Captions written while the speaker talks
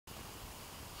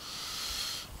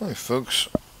Hi folks,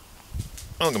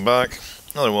 welcome back.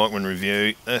 Another Walkman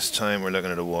review. This time we're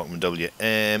looking at a Walkman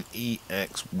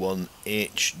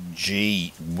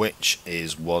WM-EX1HG, which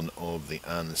is one of the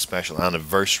special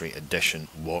anniversary edition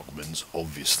Walkmans,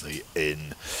 obviously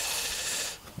in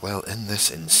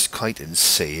this quite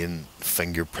insane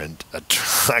fingerprint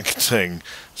attracting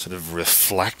sort of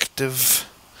reflective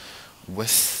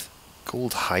with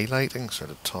gold highlighting sort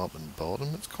of top and bottom.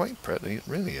 It's quite pretty, it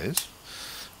really is.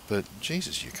 But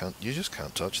Jesus, you just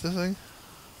can't touch the thing.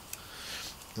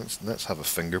 Let's have a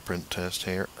fingerprint test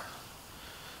here,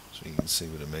 so you can see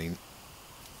what I mean.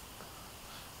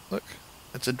 Look,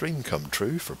 it's a dream come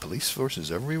true for police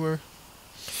forces everywhere.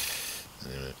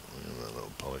 Anyway, a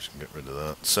little polish and get rid of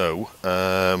that. So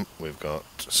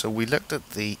we looked at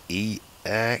the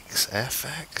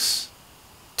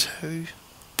EX1HG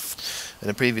in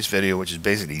a previous video, which is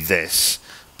basically this,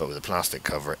 but with a plastic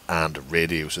cover and a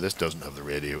radio. So this doesn't have the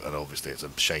radio, and obviously it's a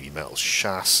shiny metal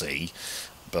chassis,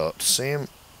 but same,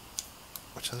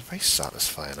 which has a very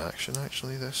satisfying action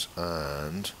actually, this,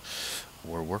 and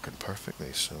we're working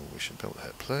perfectly, so we should be able to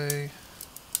hit play.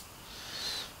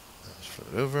 Let's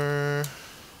flip it over,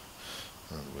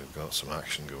 and we've got some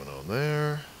action going on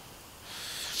there,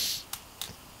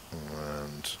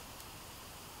 and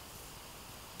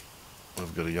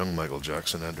we've got a young Michael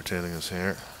Jackson entertaining us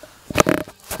here.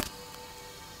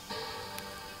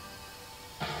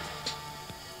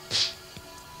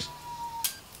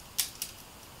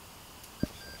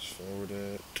 Forward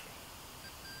it.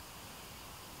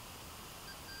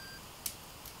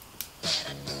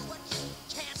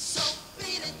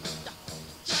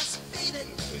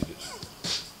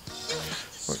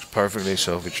 Works perfectly,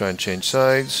 so if we try and change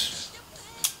sides,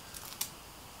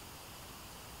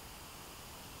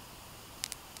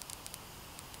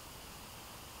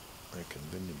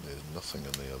 conveniently there's nothing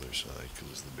on the other side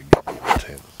because it's the beginning of the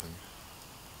tail thing.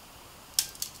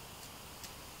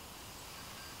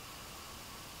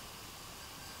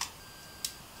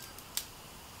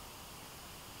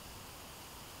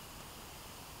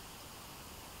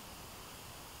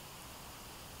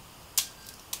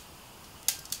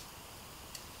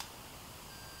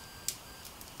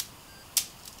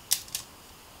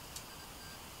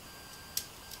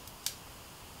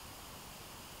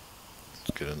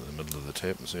 Let's get into the middle of the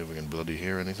tape and see if we can bloody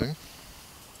hear anything.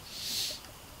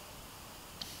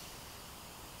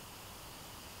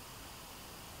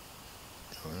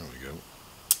 Oh, there we go.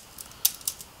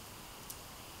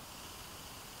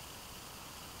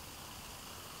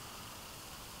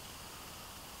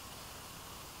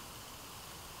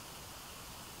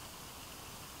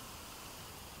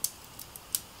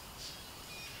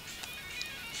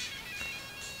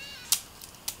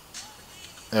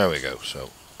 There we go,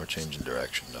 so we're changing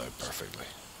direction now perfectly.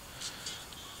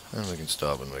 And we can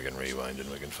stop and we can rewind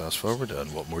and we can fast forward,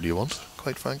 and what more do you want,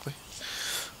 quite frankly?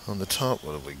 On the top,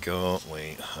 what have we got?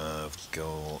 We have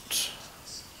got...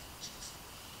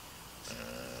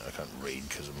 I can't read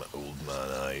because of my old man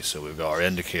eyes. So we've got our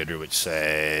indicator which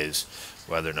says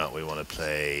whether or not we want to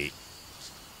play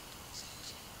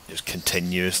just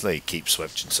continuously, keep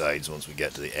switching sides once we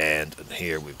get to the end. And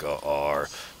here we've got our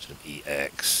sort of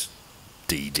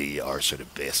EXDD, our sort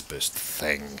of bass boost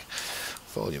thing.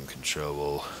 Volume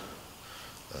control,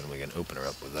 and we can open her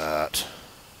up with that.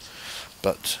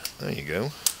 But there you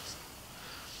go.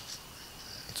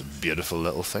 It's a beautiful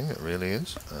little thing, it really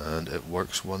is, and it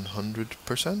works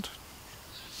 100%.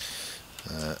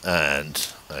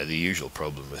 And the usual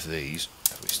problem with these,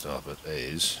 if we stop it,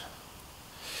 is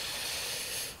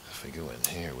if we go in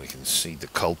here we can see the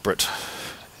culprit.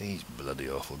 These bloody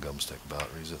awful gumstick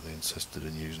batteries that they insisted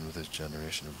in using with this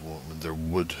generation of Walkman. There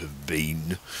would have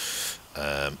been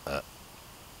a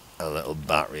little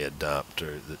battery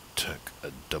adapter that took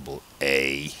a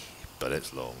AA, but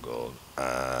it's long gone,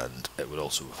 and it would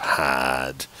also have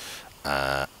had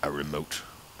a remote,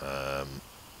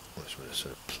 which would have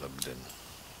sort of plugged in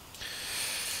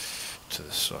to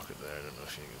the socket there. I don't know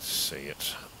if you can see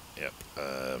it. Yep,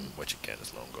 which again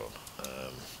is long gone,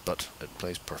 but it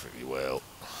plays perfectly well.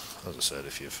 As I said,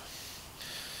 if you've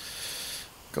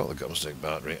got the gumstick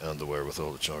battery and the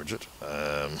wherewithal to charge it,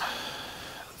 then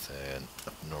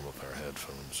a normal pair of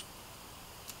headphones,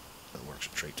 that works a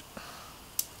treat.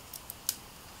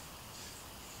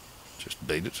 Just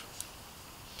beat it.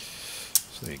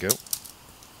 So there you go.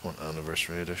 One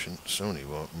anniversary edition Sony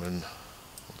Walkman.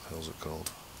 What the hell's it called?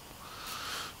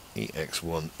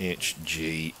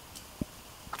 EX1HG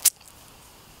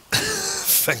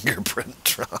fingerprint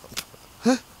trap.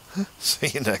 See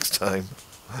you next time.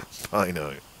 Bye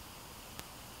now.